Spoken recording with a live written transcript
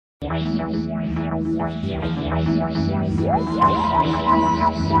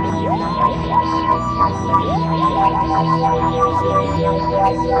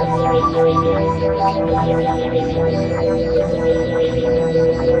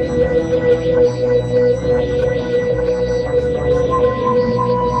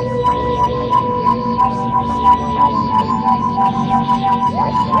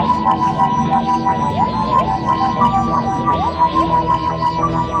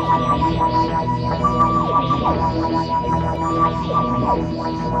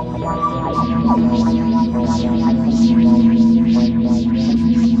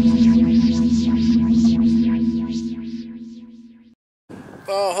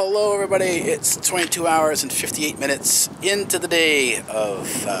Well, hello everybody. It's 22 hours and 58 minutes into the day of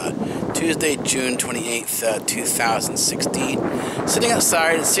Tuesday, June 28th, 2016. Sitting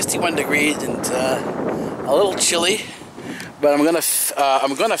outside, it's 61 degrees and a little chilly, but I'm gonna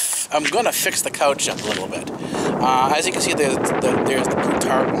fix the couch up a little bit. As you can see, there's the blue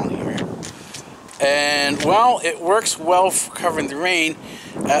tarp on here, and well, it works well for covering the rain.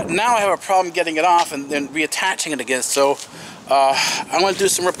 Now I have a problem getting it off and then reattaching it again. So I'm going to do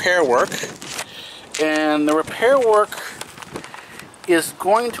some repair work, and the repair work is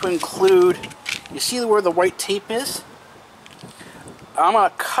going to include, you see where the white tape is? I'm going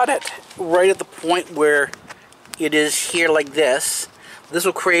to cut it right at the point where it is here like this. This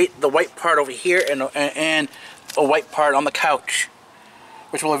will create the white part over here and a white part on the couch,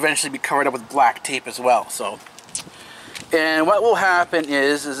 which will eventually be covered up with black tape as well. So, and what will happen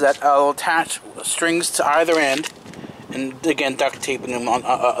is that I'll attach strings to either end, and again duct taping them on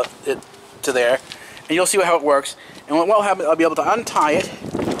to there, and you'll see how it works. And what will happen, I'll be able to untie it,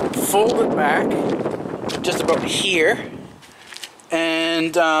 fold it back just about here,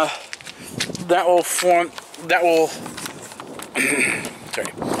 and that will form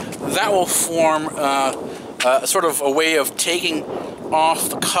sort of a way of taking off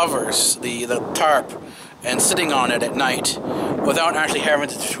the covers, the tarp, and sitting on it at night without actually having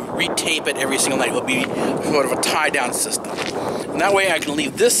to retape it every single night. It will be sort of a tie-down system, and that way I can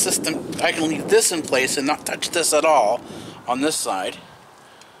leave this in place and not touch this at all on this side.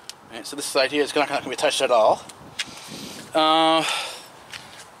 Right, so this side here is not going to be touched at all, and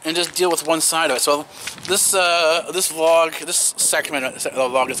just deal with one side of it. So this segment of the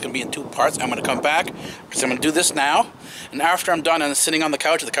vlog is going to be in two parts. I'm going to come back because I'm going to do this now, and after I'm done and sitting on the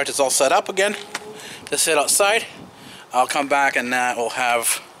couch is all set up again to sit outside, I'll come back and we'll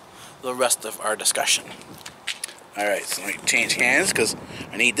have the rest of our discussion. Alright, so let me change hands because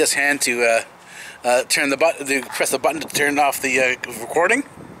I need this hand to turn the button, to press the button to turn off the recording.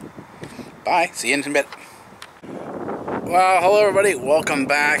 Bye, see you in a bit. Well, hello everybody, welcome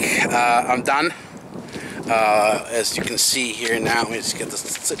back. I'm done. As you can see here now, let me just get this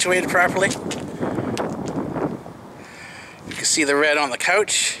situated properly. You can see the red on the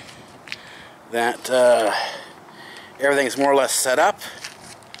couch. That everything is more or less set up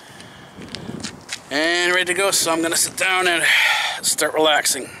and ready to go, so I'm going to sit down and start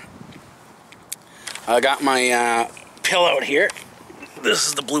relaxing. I got my pill out here. This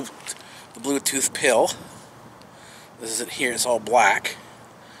is the Bluetooth pill. This isn't here, it's all black,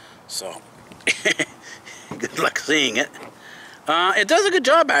 so good luck seeing it. It does a good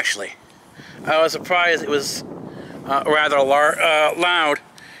job, actually. I was surprised it was rather loud.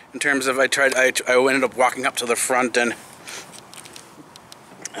 In terms of, I ended up walking up to the front and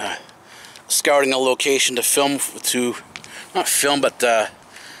scouting a location to film, not film, but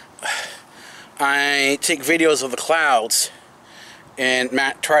I take videos of the clouds and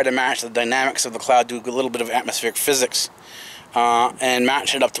try to match the dynamics of the cloud, do a little bit of atmospheric physics, and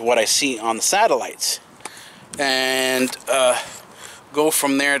match it up to what I see on the satellites, and go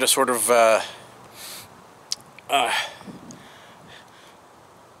from there to sort of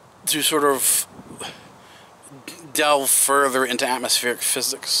delve further into atmospheric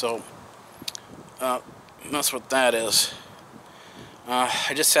physics. So that's what that is.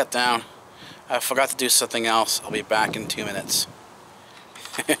 I just sat down. I forgot to do something else. I'll be back in 2 minutes.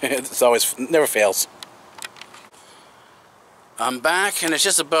 It's always, never fails. I'm back, and it's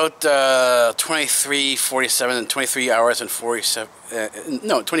just about 23:47 and 23 hours and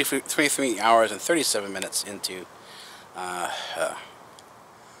 23 hours and 37 minutes into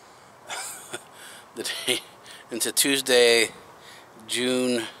the day, into Tuesday,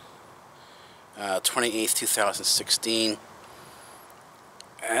 June 28th, 2016,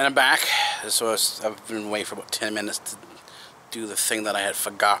 and I'm back. So I've been away for about 10 minutes to do the thing that I had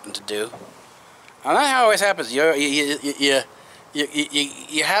forgotten to do. And that always happens. You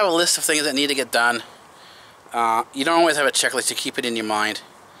have a list of things that need to get done. You don't always have a checklist. You keep it in your mind,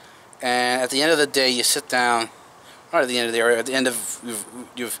 And at the end of the day, you sit down, or at the end of the day, or at the end of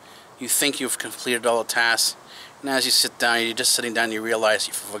you think you've completed all the tasks, and as you sit down, you're just sitting down, you realize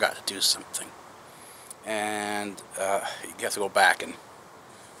you forgot to do something, and you have to go back and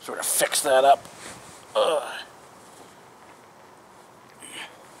sort of fix that up.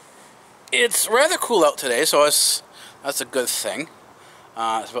 It's rather cool out today, so that's a good thing.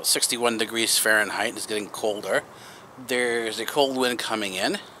 It's about 61 degrees Fahrenheit. It's getting colder. There's a cold wind coming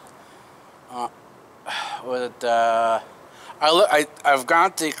in. I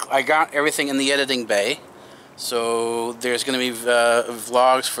got everything in the editing bay, so there's going to be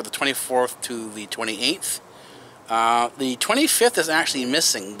vlogs for the 24th to the 28th. The 25th is actually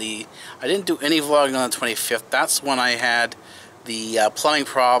missing. I didn't do any vlogging on the 25th. That's when I had the plumbing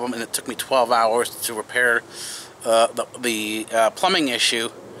problem, and it took me 12 hours to repair the plumbing issue,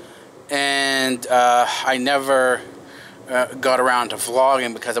 and I never got around to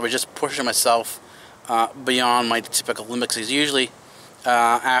vlogging because I was just pushing myself beyond my typical limits. Because usually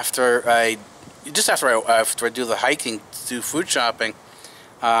after I do the hiking, do food shopping,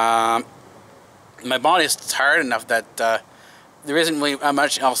 my body is tired enough that there isn't really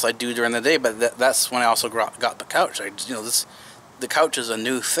much else I do during the day. But that's when I also got the couch. The couch is a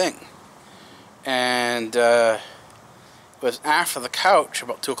new thing, and it was after the couch,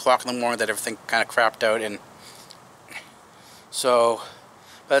 about 2 o'clock in the morning, that everything kind of crapped out. And so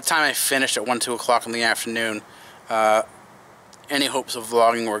by the time I finished at 2 o'clock in the afternoon, any hopes of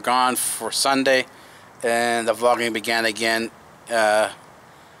vlogging were gone for Sunday, and the vlogging began again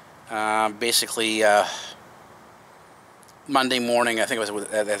basically Monday morning. I think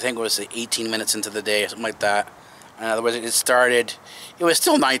it was 18 minutes into the day, or something like that. In other words, it started. It was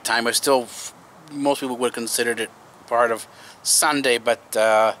still nighttime. It was still, most people would have considered it part of Sunday, but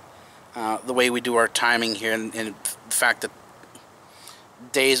the way we do our timing here, and the fact that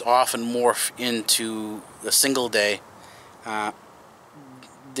days often morph into a single day,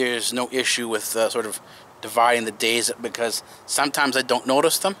 there's no issue with sort of dividing the days, because sometimes I don't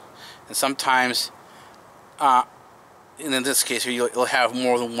notice them, and sometimes, and in this case here, you'll have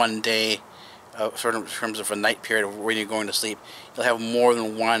more than one day, sort of in terms of a night period of when you're going to sleep. You'll have more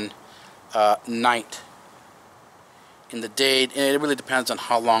than one night in the day, and it really depends on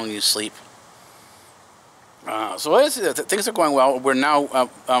how long you sleep. So things are going well. We're now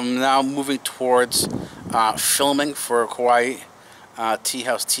now moving towards filming for Kauai Tea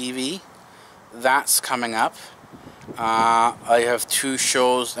House TV. That's coming up. I have 2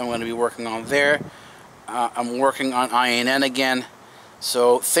 shows I'm going to be working on there. I'm working on INN again.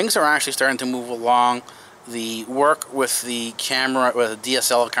 So things are actually starting to move along. The work with the camera, with the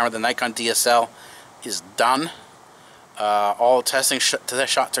DSL camera, the Nikon DSL, is done. All the testing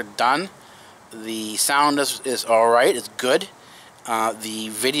shots are done. The sound is alright, it's good. The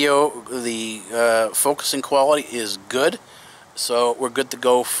video, the focusing quality is good. So we're good to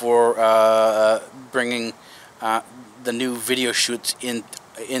go for bringing the new video shoots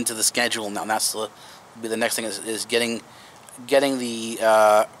into the schedule now. That's be the next thing, is getting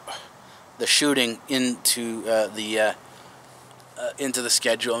the shooting into the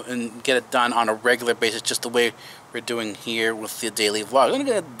schedule and get it done on a regular basis, just the way we're doing here with the daily vlogs.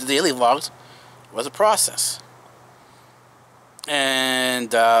 The daily vlogs was a process,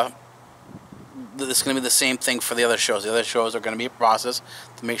 and this is going to be the same thing for the other shows. The other shows are going to be a process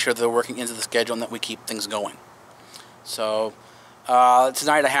to make sure they're working into the schedule and that we keep things going. So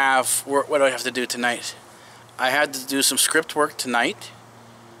tonight I have, what do I have to do tonight? I had to do some script work tonight.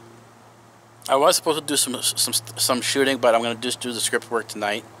 I was supposed to do some shooting, but I'm going to just do the script work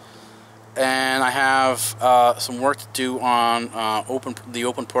tonight. And I have some work to do on the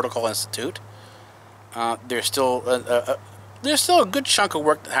Open Protocol Institute. There's still a good chunk of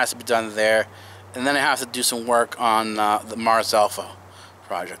work that has to be done there, and then I have to do some work on the Mars Alpha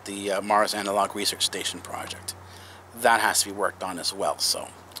project, the Mars Analog Research Station project. That has to be worked on as well. So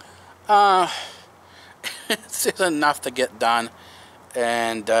it's enough to get done,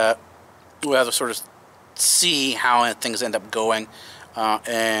 and we'll have to sort of see how things end up going,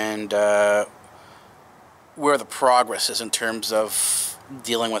 and where the progress is in terms of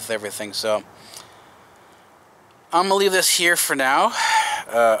dealing with everything. So I'm going to leave this here for now.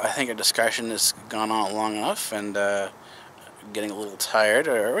 I think our discussion has gone on long enough, and getting a little tired,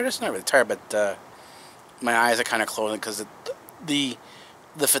 or it's not really tired, but my eyes are kind of closing because the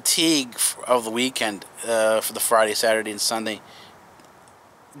fatigue of the weekend for the Friday, Saturday, and Sunday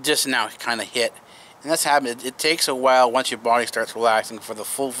just now kind of hit. And that's happened. It takes a while once your body starts relaxing for the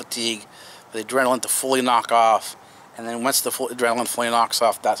full fatigue, for the adrenaline to fully knock off. And then once the adrenaline fully knocks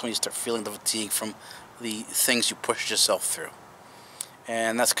off, that's when you start feeling the fatigue from the things you pushed yourself through.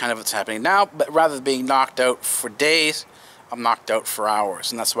 And that's kind of what's happening now. But rather than being knocked out for days, I'm knocked out for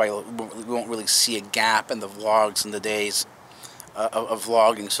hours. And that's why we won't really see a gap in the vlogs and the days of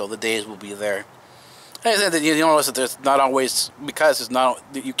vlogging. So the days will be there. And you notice that there's not always, because there's not,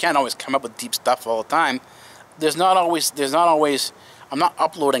 you can't always come up with deep stuff all the time. There's not always, I'm not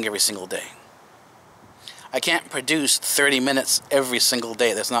uploading every single day. I can't produce 30 minutes every single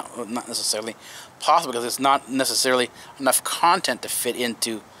day. That's not necessarily possible, because there's not necessarily enough content to fit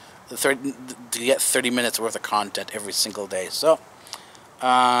into to get 30 minutes worth of content every single day. So,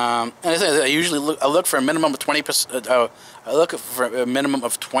 and I usually look for a minimum of 20%. I look for a minimum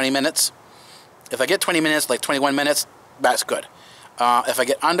of 20 minutes. If I get 20 minutes, like 21 minutes, that's good. If I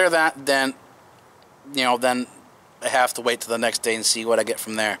get under that, then then I have to wait till the next day and see what I get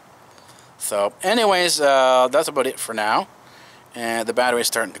from there. So, anyways, that's about it for now. And the battery is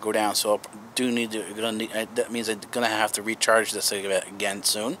starting to go down, so I do need to. That means I'm gonna have to recharge this again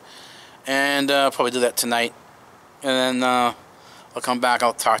soon, and probably do that tonight. And then I'll come back.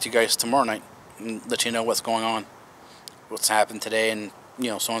 I'll talk to you guys tomorrow night and let you know what's going on, what's happened today, and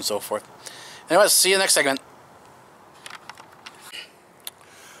so on and so forth. Anyways, see you next segment.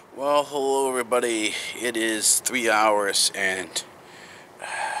 Well, hello everybody. It is 3 hours and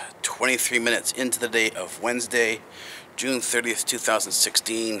 23 minutes into the day of Wednesday, June 30th,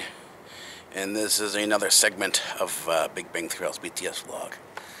 2016, and this is another segment of Big Bang Theory's BTSvlog.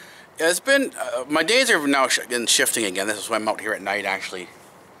 It's been, my days are now shifting again. This is why I'm out here at night, actually.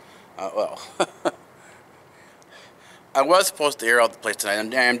 Well, I was supposed to air out the place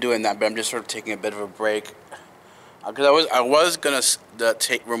tonight. I am doing that, but I'm just sort of taking a bit of a break. Because I was gonna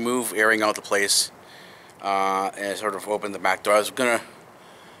remove airing out the place and sort of open the back door. I was gonna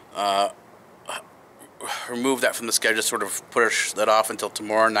remove that from the schedule, sort of push that off until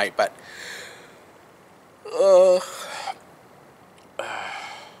tomorrow night. But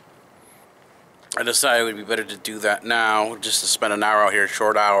I decided it would be better to do that now, just to spend an hour out here, a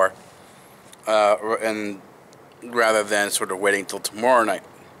short hour, and rather than sort of waiting till tomorrow night.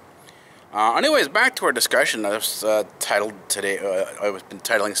 Anyways, back to our discussion. I was titled today. I've been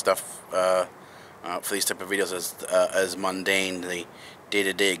titling stuff for these type of videos as mundane, the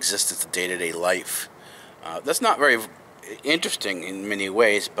day-to-day existence, the day-to-day life. That's not very interesting in many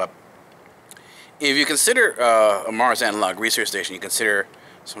ways, but if you consider a Mars analog research station, you consider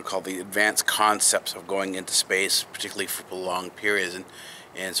something called the advanced concepts of going into space, particularly for prolonged periods,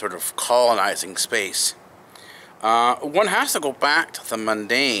 and sort of colonizing space. One has to go back to the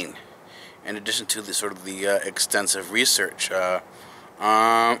mundane, in addition to the sort of the extensive research,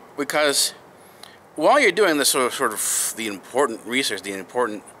 because while you're doing this sort of the important research, the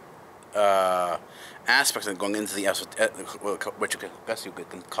important aspects of going into the what you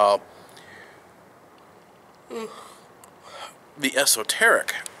can call the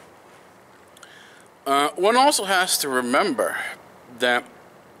esoteric, one also has to remember that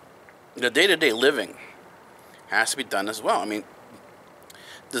the day-to-day living has to be done as well. I mean,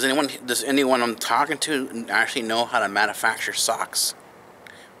 does anyone I'm talking to actually know how to manufacture socks?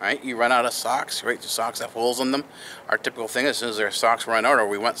 Right? You run out of socks, right? The socks have holes in them. Our typical thing is, as soon as our socks run out, or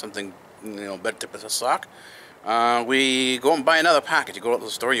we want something, better type of sock, we go and buy another package. You go to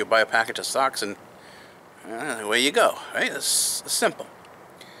the store, you buy a package of socks, and away you go. Right? It's simple.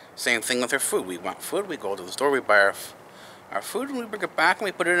 Same thing with our food. We want food, we go to the store, we buy our food, and we bring it back and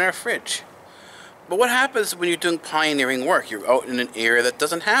we put it in our fridge. But what happens when you're doing pioneering work? You're out in an area that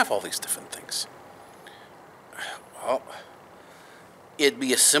doesn't have all these different things. Well, it'd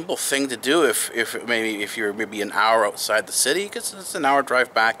be a simple thing to do if you're maybe an hour outside the city, because it's an hour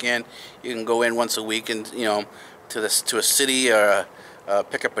drive back in. You can go in once a week and to a city,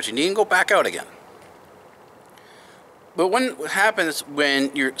 pick up what you need and go back out again. But what happens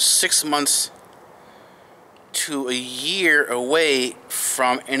when you're 6 months to a year away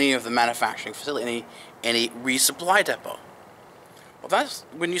from any of the manufacturing facility, any resupply depot? Well, that's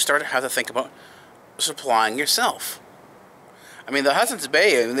when you start to have to think about supplying yourself. I mean, the Hudson's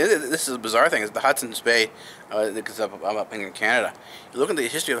Bay, this is a bizarre thing, is the Hudson's Bay, because I'm up in Canada. You look at the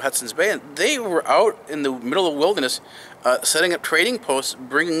history of Hudson's Bay, and they were out in the middle of the wilderness, setting up trading posts,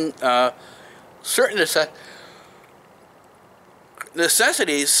 bringing certain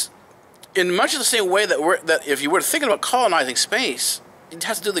necessities in much of the same way that if you were thinking about colonizing space, you'd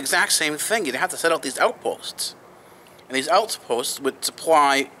have to do the exact same thing. You'd have to set out these outposts, and these outposts would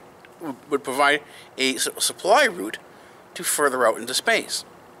provide a supply route to further out into space.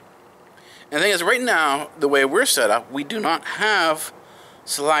 And the thing is, right now, the way we're set up, we do not have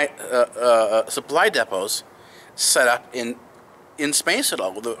supply depots set up in space at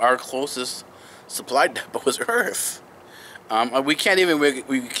all. Our closest supply depot is Earth. We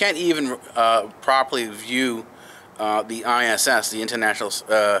can't even properly view the ISS, the International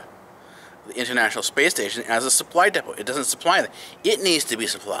Space Station, as a supply depot. It doesn't supply that. It needs to be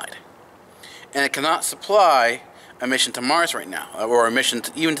supplied, and it cannot supply a mission to Mars right now, or a mission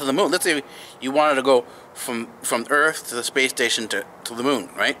even to the moon. Let's say you wanted to go from Earth to the space station to the moon,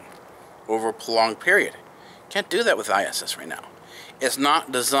 right? Over a prolonged period. Can't do that with ISS right now. It's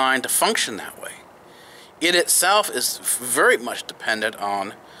not designed to function that way. It itself is very much dependent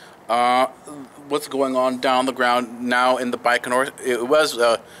on what's going on down the ground now in the Baikonur. It was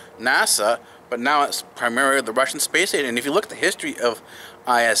NASA, but now it's primarily the Russian space station. And if you look at the history of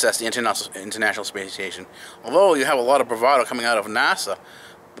ISS, the International Space Station, although you have a lot of bravado coming out of NASA,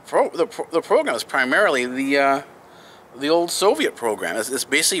 the program is primarily the old Soviet program. It's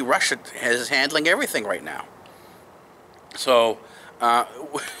basically Russia is handling everything right now. So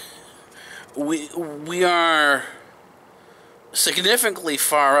we are significantly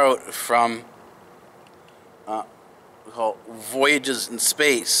far out from voyages in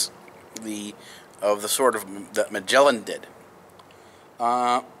space, of the sort of that Magellan did.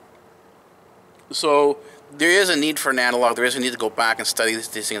 So there is a need for an analog. There is a need to go back and study these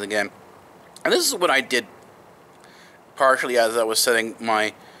things again. And this is what I did partially as I was setting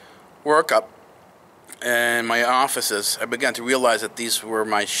my work up and my offices. I began to realize that these were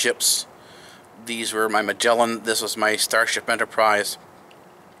my ships. These were my Magellan. This was my StarShip Enterprise.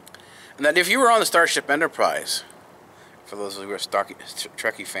 And that if you were on the StarShip Enterprise, for those who are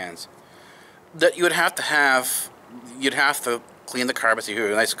Trekkie fans, that you'd have to clean the carpets. You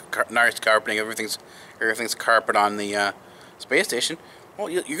have nice carpeting. Everything's carpet on the space station. Well,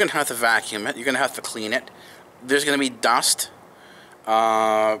 you're going to have to vacuum it. You're going to have to clean it. There's going to be dust.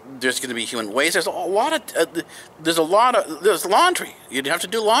 There's going to be human waste. There's laundry. You'd have to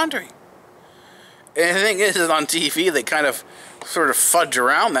do laundry. And the thing is on TV, they kind of sort of fudge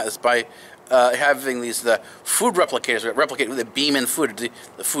around that is by having these food replicators that replicate with a beam in food.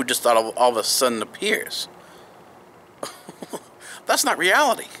 The food just all of a sudden appears. That's not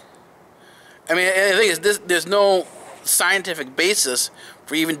reality. I mean, and the thing is, there's no scientific basis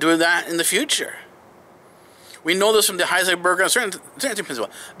for even doing that in the future. We know this from the Heisenberg uncertainty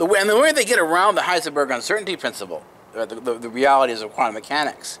principle. The way they get around the Heisenberg uncertainty principle, the realities of quantum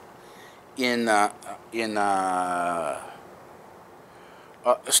mechanics, in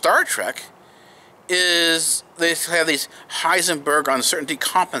Star Trek, is they have these Heisenberg uncertainty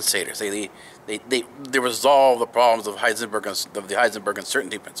compensators. They resolve the problems of the Heisenberg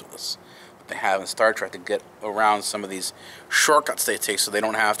uncertainty principles that they have in Star Trek to get around some of these shortcuts they take, so they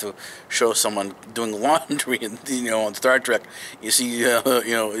don't have to show someone doing laundry. In Star Trek, you see,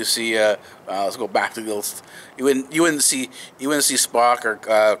 let's go back to the old. You wouldn't see Spock or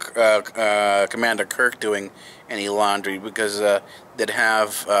Commander Kirk doing any laundry because they'd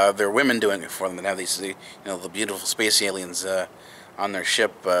have their women doing it for them. They'd have these, the beautiful space aliens on their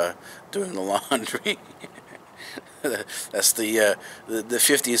ship doing the laundry. That's the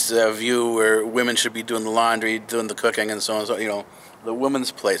 50s view where women should be doing the laundry, doing the cooking, and so on. So the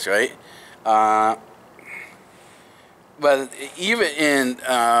woman's place, right? But even in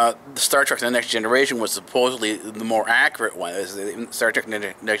Star Trek: The Next Generation was supposedly the more accurate one. Star Trek: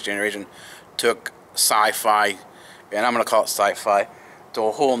 The Next Generation took sci-fi, and I'm going to call it sci-fi, to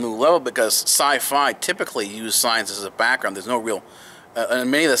a whole new level, because sci-fi typically used science as a background. There's no real, in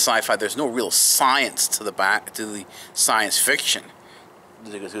many of the sci-fi, there's no real science to the science fiction.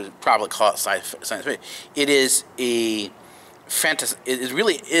 We probably call it science fiction. It is a fantasy. It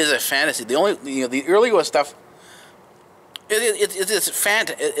really is a fantasy. The only, the earlier stuff.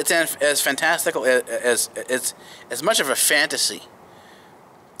 It's as fantastical as much of a fantasy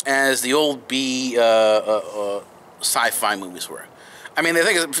as the old B sci-fi movies were. I mean, the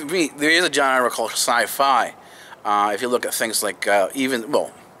thing is, for me, there is a genre called sci-fi. If you look at things like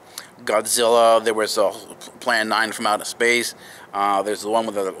Godzilla, there was Plan 9 from Outer Space. There's the one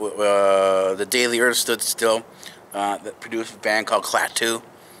with the Day the Earth Stood Still that produced a band called Klaatu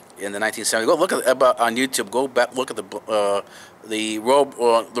in the 1970s. Go look at on YouTube. Go back, look at the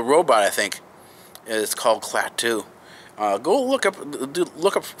robot. I think it's called Klaatu. Go look up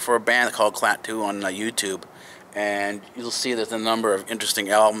for a band called Klaatu on YouTube, and you'll see there's a number of interesting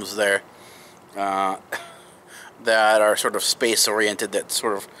albums there that are sort of space oriented, that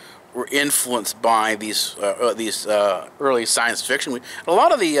sort of were influenced by these early science fiction. A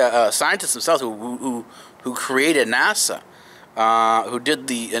lot of the scientists themselves who created NASA, who did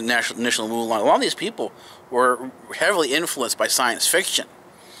the initial moon landing, a lot of these people were heavily influenced by science fiction.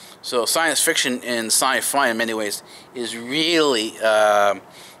 So science fiction and sci-fi in many ways is really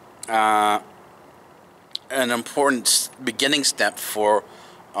an important beginning step for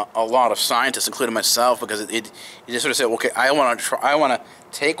a lot of scientists, including myself, because you just sort of say, okay, I want to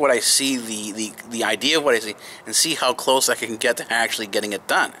take what I see, the idea of what I see, and see how close I can get to actually getting it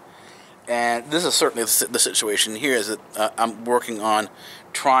done. And this is certainly the situation here, is that I'm working on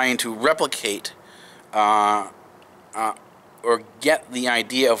trying to replicate or get the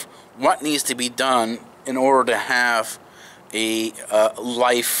idea of what needs to be done in order to have a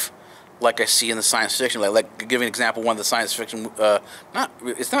life like I see in the science fiction. Like to give you an example, one of the science fiction,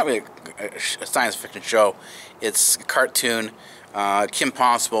 it's not really a science fiction show, it's a cartoon, Kim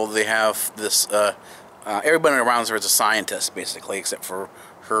Possible. They have this, everybody around her is a scientist, basically, except for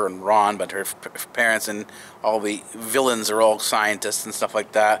her and Ron, but her parents and all the villains are all scientists and stuff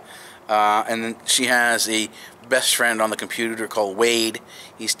like that. And then she has a best friend on the computer called Wade.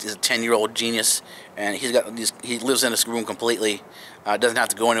 He's a 10-year-old genius, and he lives in this room completely. Doesn't have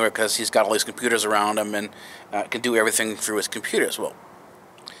to go anywhere because he's got all these computers around him and can do everything through his computers. Well,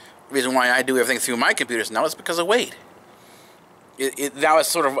 the reason why I do everything through my computers now is because of Wade. That was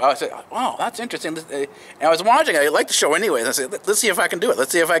sort of, I said, wow, that's interesting. And I was watching, I liked the show anyways. I said, let's see if I can do it.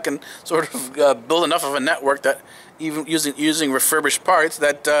 Let's see if I can sort of build enough of a network that even using refurbished parts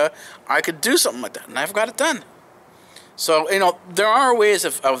that I could do something like that. And I've got it done. So, there are ways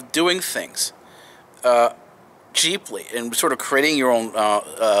of doing things cheaply and sort of creating your own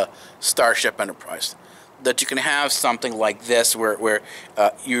StarShip enterprise. That you can have something like this where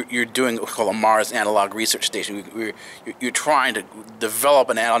you're doing what's called a Mars analog research station. You're trying to develop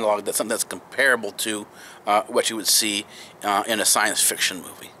an analog that's something that's comparable to what you would see in a science fiction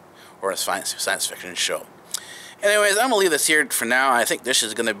movie or a science fiction show. Anyways, I'm going to leave this here for now. I think this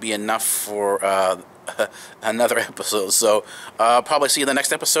is going to be enough for another episode. So probably see you in the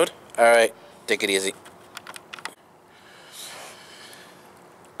next episode. All right, take it easy.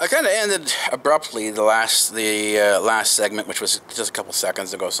 I kind of ended abruptly the last segment, which was just a couple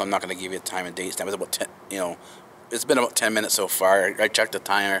seconds ago, so I'm not going to give you a time and date stamp. It was about it's been about 10 minutes so far. I checked the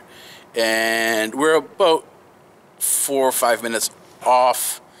timer, and we're about 4 or 5 minutes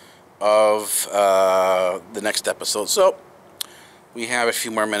off of the next episode, so we have a few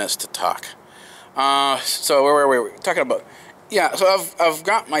more minutes to talk. So where were we talking about? Yeah, so I've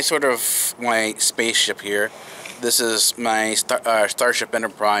got my my spaceship here. This is my StarShip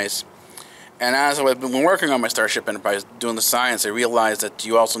Enterprise, and as I've been working on my StarShip Enterprise, doing the science, I realized that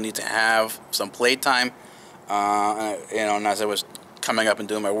you also need to have some playtime. And as I was coming up and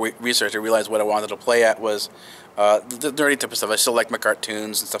doing my research, I realized what I wanted to play at was the nerdy type of stuff. I still like my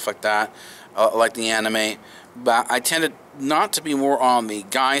cartoons and stuff like that. I like the anime, but I tended not to be more on the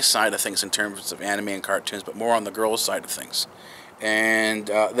guy side of things in terms of anime and cartoons, but more on the girl side of things. And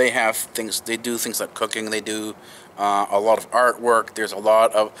they have things. They do things like cooking. They do a lot of artwork. There's a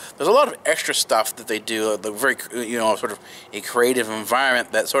lot of extra stuff that they do. The very sort of a creative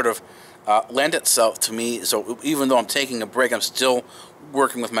environment that sort of lend itself to me. So even though I'm taking a break, I'm still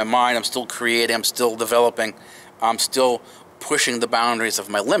working with my mind. I'm still creating. I'm still developing. I'm still pushing the boundaries of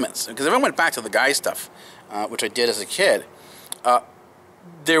my limits. Because if I went back to the guy stuff, which I did as a kid,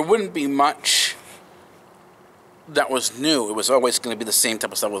 there wouldn't be much that was new. It was always going to be the same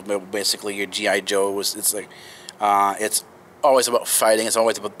type of stuff with basically your G.I. Joe. It's always about fighting. It's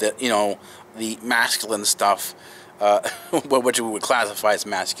always about the masculine stuff, which we would classify as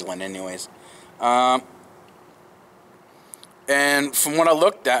masculine anyways. And from what I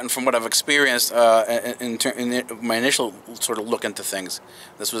looked at and from what I've experienced in my initial sort of look into things,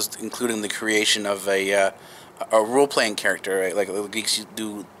 this was including the creation of a role-playing character, right? Like the geeks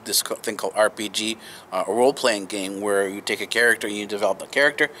do this thing called RPG, a role-playing game where you take a character, you develop a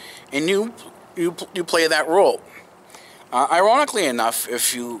character, and you play that role. Ironically enough,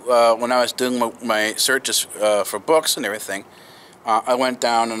 when I was doing my searches for books and everything, I went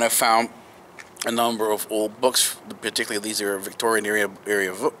down and I found a number of old books. Particularly, these are Victorian era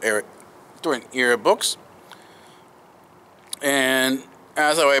books. And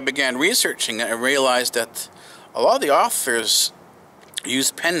as I began researching it, I realized that a lot of the authors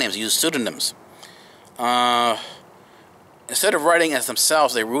use pen names, use pseudonyms. Instead of writing as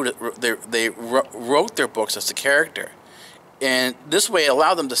themselves, they wrote their books as a character. And this way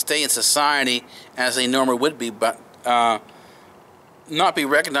allowed them to stay in society as they normally would be, but not be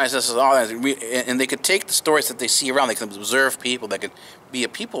recognized as authors. And they could take the stories that they see around. They can observe people. They could be a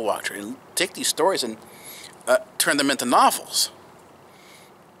people watcher and take these stories and turn them into novels.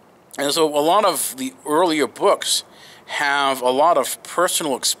 And so a lot of the earlier books have a lot of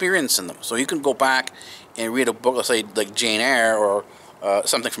personal experience in them. So you can go back and read a book, let's say like Jane Eyre or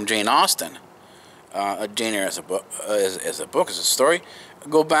something from Jane Austen. Jane Eyre as a book, as a story.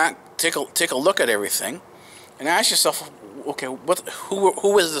 Go back, take a look at everything, and ask yourself, okay,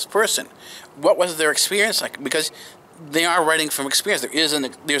 who is this person? What was their experience like? Because they are writing from experience. There's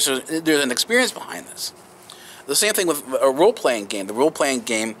an experience behind this. The same thing with a role-playing game. The role-playing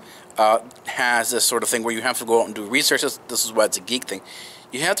game has this sort of thing where you have to go out and do research. This is why it's a geek thing.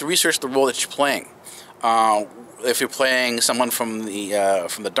 You have to research the role that you're playing. If you're playing someone from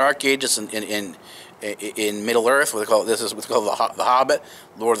the Dark Ages in Middle Earth, this is what's called the Hobbit,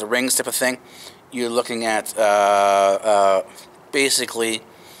 Lord of the Rings type of thing. You're looking at basically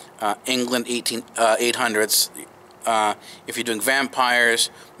England 800s. If you're doing vampires,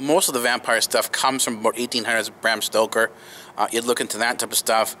 most of the vampire stuff comes from about 1800s. Bram Stoker. You'd look into that type of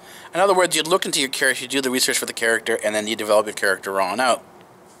stuff. In other words, you'd look into your character, you do the research for the character, and then you develop your character on out.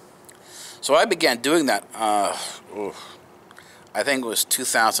 So I began doing that. I think it was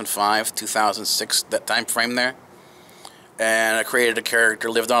 2005, 2006, that time frame there. And I created a character,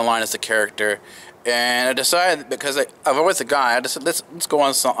 lived online as the character, and I decided, because I've always a guy, I decided let's go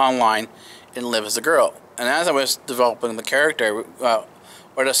online and live as a girl. And as I was developing the character, what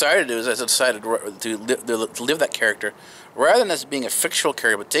I decided to do is I decided to live that character, rather than as being a fictional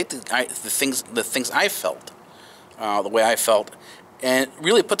character, but take the things I felt, the way I felt, and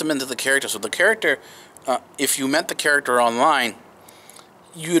really put them into the character. So the character, if you met the character online,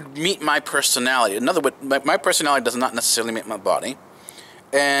 you'd meet my personality. In other words, my personality does not necessarily meet my body.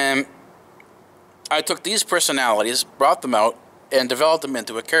 And I took these personalities, brought them out, and developed them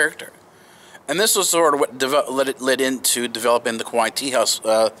into a character. And this was sort of what led into developing the Kawaii Tea House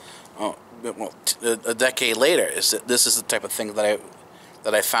a decade later. This is the type of thing that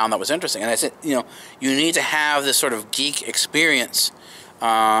I found that was interesting. And I said, you need to have this sort of geek experience.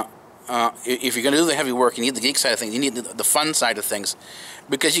 If you're going to do the heavy work, you need the geek side of things. You need the fun side of things,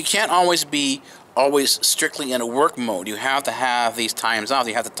 because you can't always be strictly in a work mode. You have to have these times off.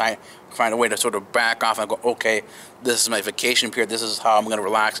 You have to find a way to sort of back off and go, okay, this is my vacation period. This is how I'm going to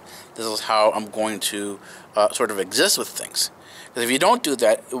relax. This is how I'm going to sort of exist with things. Because if you don't do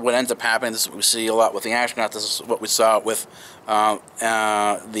that, what ends up happening, this is what we see a lot with the astronauts. This is what we saw with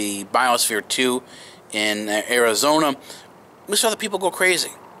the Biosphere 2 in Arizona. We saw the people go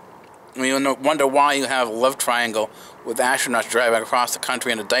crazy. You wonder why you have a love triangle with astronauts driving across the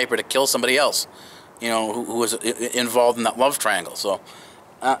country in a diaper to kill somebody else, who was involved in that love triangle. So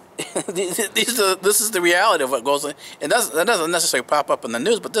this is the reality of what goes on. And that doesn't necessarily pop up in the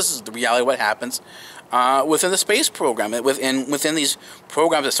news, but this is the reality of what happens within the space program, within these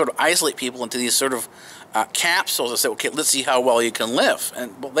programs that sort of isolate people into these sort of capsules and say, okay, let's see how well you can live.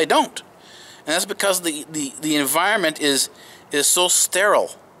 And well, they don't. And that's because the environment is so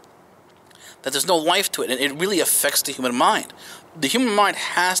sterile that there's no life to it, and it really affects the human mind. The human mind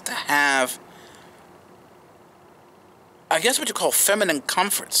has to have, I guess, what you call feminine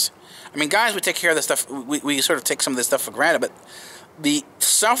comforts. I mean, guys, we take care of this stuff. We sort of take some of this stuff for granted, but the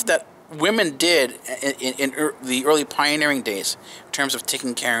stuff that women did in the early pioneering days, in terms of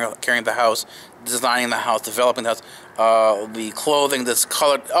taking carrying the house, designing the house, developing the house, the clothing, this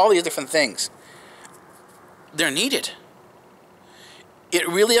color, all these different things, they're needed. It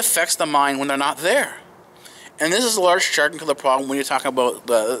really affects the mind when they're not there. And this is a large chunk of the problem when you're talking about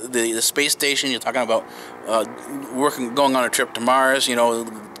the space station, you're talking about going on a trip to Mars,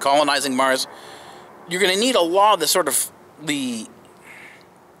 colonizing Mars. You're going to need a lot of the sort of the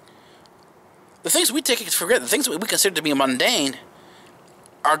things we take for granted, the things that we consider to be mundane,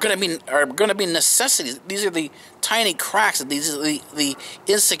 are going to be necessities. These are the tiny cracks, these are the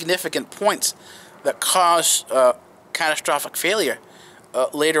insignificant points that cause catastrophic failure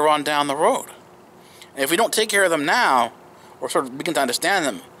later on down the road. And if we don't take care of them now, or sort of begin to understand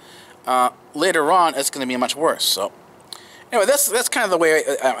them, later on, it's going to be much worse. So, anyway, that's kind of the way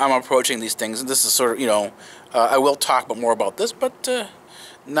I'm approaching these things. And this is sort of, I will talk more about this, but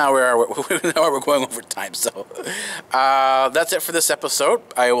now we're going over time. So, that's it for this episode.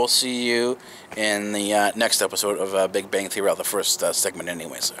 I will see you in the next episode of Big Bang Theory, the first segment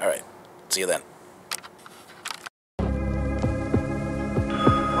anyways. All right, see you then.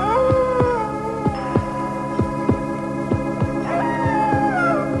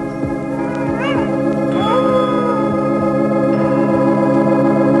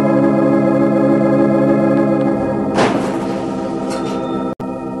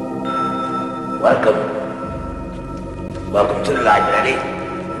 Welcome to the library,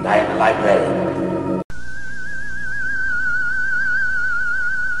 and I am the librarian.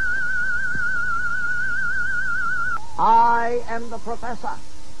 I am the professor.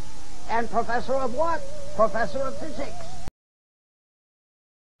 And professor of what? Professor of physics.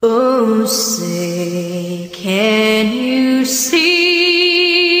 Oh, say, can you see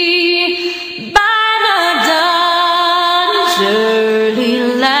by the dawn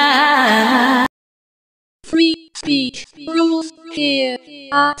speech rules here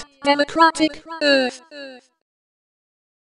at Democratic Earth.